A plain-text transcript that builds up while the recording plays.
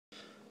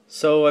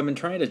So I've been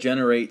trying to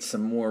generate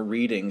some more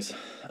readings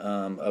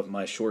of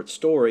my short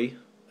story,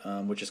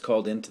 which is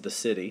called Into the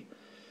City.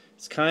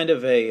 It's kind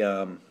of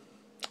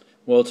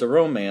well, it's a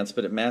romance,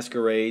 but it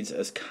masquerades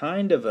as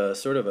kind of a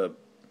sort of a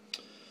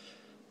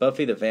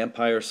Buffy the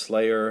Vampire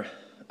Slayer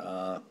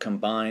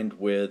combined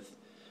with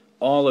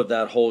all of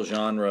that whole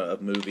genre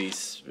of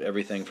movies,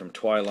 everything from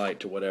Twilight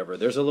to whatever.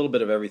 There's a little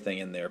bit of everything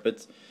in there,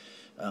 but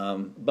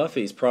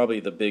Buffy's probably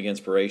the big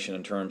inspiration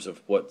in terms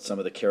of what some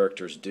of the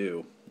characters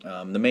do.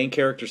 The main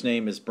character's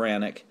name is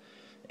Brannick,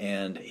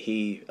 and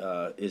he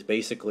is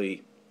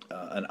basically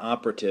an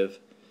operative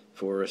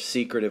for a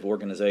secretive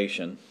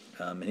organization,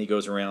 and he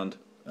goes around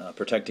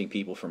protecting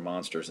people from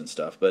monsters and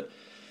stuff. But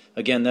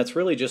again, that's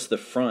really just the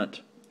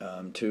front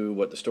to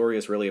what the story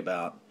is really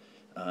about.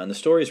 And the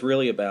story is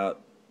really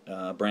about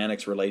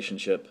Brannick's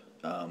relationship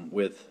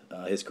with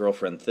his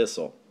girlfriend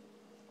Thistle.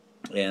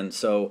 And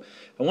so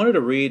I wanted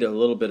to read a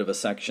little bit of a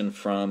section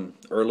from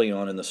early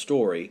on in the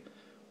story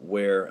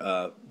where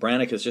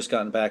Brannick has just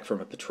gotten back from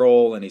a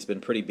patrol and he's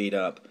been pretty beat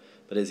up.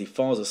 But as he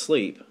falls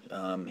asleep,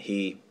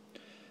 he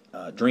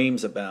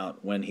dreams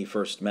about when he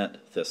first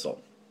met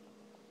Thistle.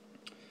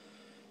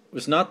 It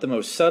was not the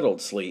most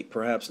settled sleep,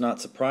 perhaps not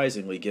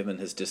surprisingly given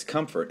his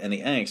discomfort and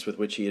the angst with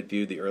which he had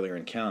viewed the earlier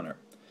encounter.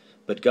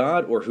 But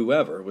God, or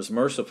whoever, was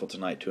merciful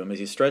tonight to him as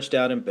he stretched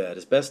out in bed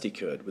as best he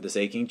could, with his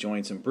aching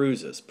joints and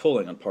bruises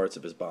pulling on parts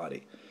of his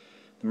body.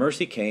 The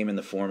mercy came in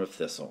the form of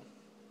Thistle.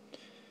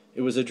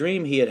 It was a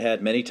dream he had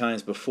had many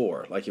times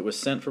before, like it was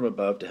sent from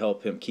above to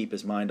help him keep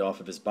his mind off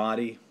of his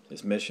body,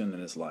 his mission,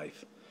 and his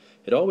life.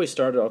 It always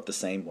started off the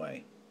same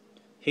way.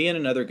 He and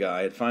another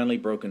guy had finally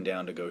broken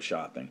down to go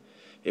shopping.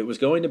 It was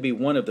going to be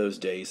one of those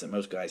days that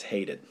most guys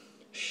hated.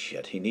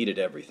 Shit, he needed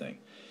everything.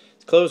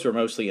 His clothes were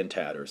mostly in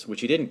tatters,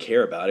 which he didn't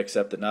care about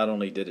except that not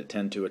only did it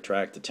tend to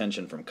attract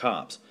attention from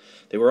cops,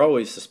 they were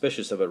always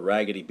suspicious of a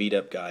raggedy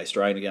beat-up guy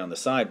striding down the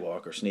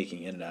sidewalk or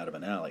sneaking in and out of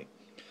an alley.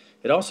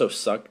 It also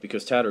sucked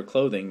because tattered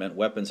clothing meant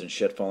weapons and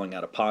shit falling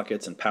out of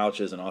pockets and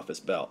pouches and off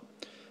his belt.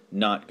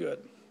 Not good.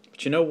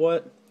 But you know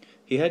what?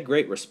 He had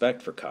great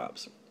respect for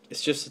cops.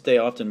 It's just that they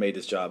often made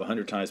his job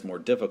 100 times more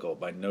difficult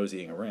by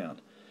nosying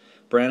around.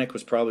 Brannick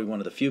was probably one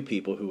of the few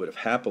people who would have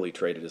happily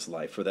traded his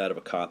life for that of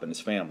a cop and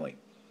his family.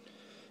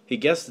 He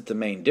guessed that the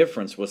main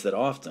difference was that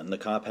often the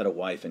cop had a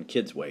wife and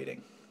kids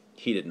waiting.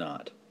 He did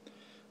not.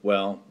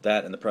 Well,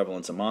 that and the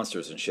prevalence of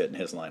monsters and shit in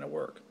his line of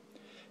work.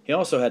 He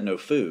also had no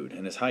food,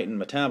 and his heightened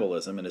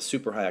metabolism and his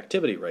super high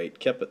activity rate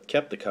kept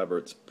the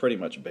cupboards pretty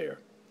much bare.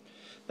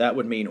 That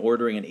would mean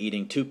ordering and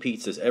eating 2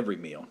 pizzas every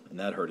meal, and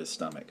that hurt his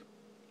stomach.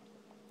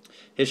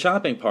 His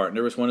shopping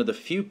partner was one of the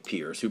few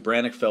peers who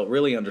Brannick felt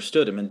really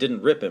understood him and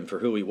didn't rip him for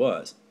who he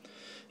was.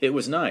 It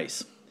was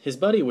nice. His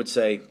buddy would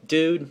say,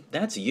 "Dude,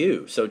 that's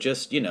you, so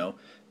just,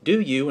 do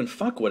you and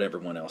fuck what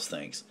everyone else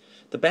thinks.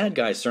 The bad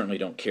guys certainly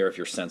don't care if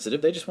you're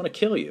sensitive, they just want to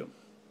kill you."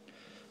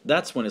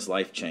 That's when his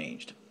life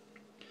changed.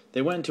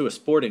 They went into a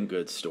sporting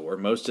goods store,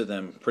 most of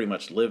them pretty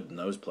much lived in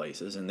those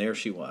places, and there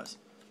she was.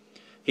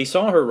 He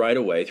saw her right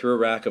away through a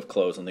rack of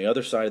clothes on the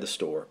other side of the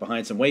store,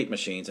 behind some weight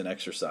machines and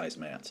exercise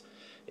mats.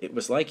 It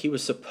was like he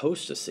was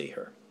supposed to see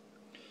her.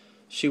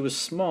 She was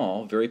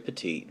small, very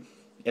petite.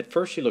 At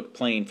first she looked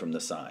plain from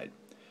the side.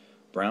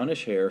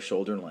 Brownish hair,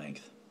 shoulder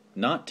length.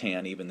 Not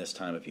tan even this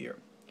time of year.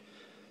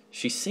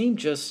 She seemed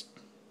just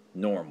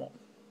normal.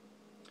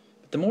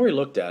 But the more he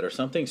looked at her,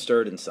 something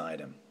stirred inside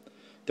him.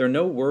 There are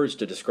no words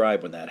to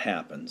describe when that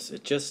happens.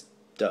 It just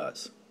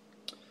does.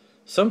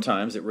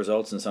 Sometimes it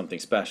results in something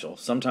special,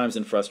 sometimes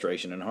in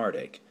frustration and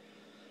heartache.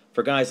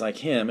 For guys like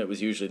him, it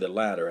was usually the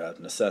latter out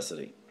of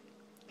necessity.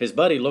 His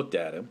buddy looked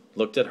at him,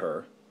 looked at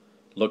her,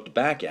 looked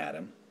back at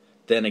him,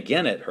 then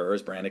again at her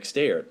as Brannick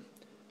stared.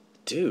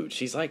 "Dude,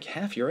 she's like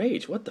half your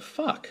age. What the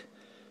fuck?"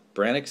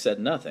 Brannick said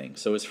nothing,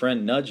 so his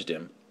friend nudged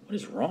him. "What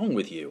is wrong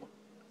with you?"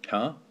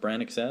 "Huh?"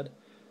 Brannick said.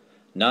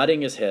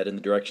 Nodding his head in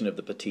the direction of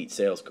the petite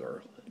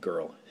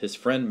salesgirl, his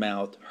friend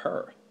mouthed,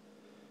 "Her."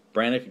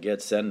 Brannick again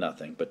said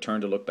nothing, but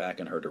turned to look back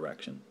in her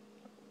direction.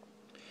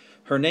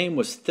 Her name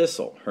was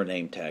Thistle, her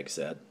name tag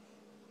said.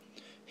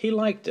 He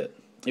liked it.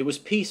 It was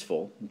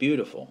peaceful,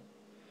 beautiful,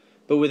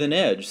 but with an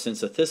edge,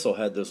 since a thistle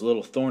had those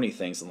little thorny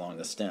things along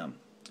the stem.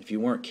 If you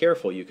weren't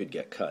careful, you could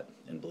get cut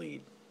and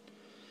bleed.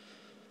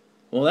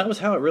 Well, that was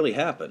how it really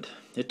happened.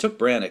 It took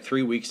Brannick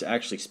 3 weeks to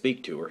actually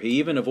speak to her. He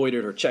even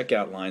avoided her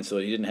checkout line so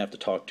that he didn't have to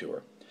talk to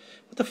her.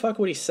 What the fuck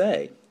would he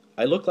say?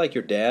 "I look like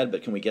your dad,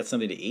 but can we get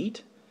something to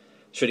eat?"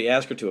 Should he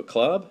ask her to a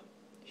club?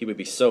 He would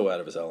be so out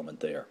of his element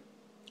there.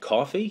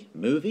 Coffee?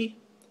 Movie?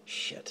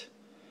 Shit.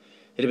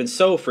 It had been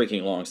so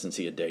freaking long since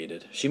he had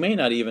dated. She may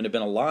not even have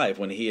been alive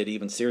when he had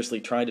even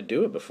seriously tried to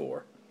do it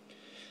before.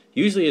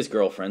 Usually his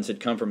girlfriends had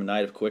come from a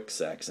night of quick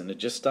sex and had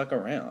just stuck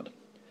around.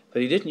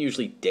 But he didn't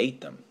usually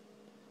date them.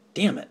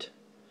 Damn it.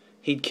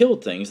 He'd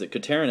killed things that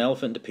could tear an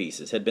elephant to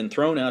pieces, had been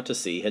thrown out to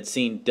sea, had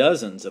seen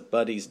dozens of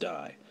buddies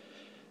die.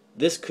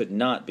 This could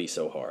not be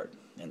so hard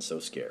and so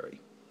scary.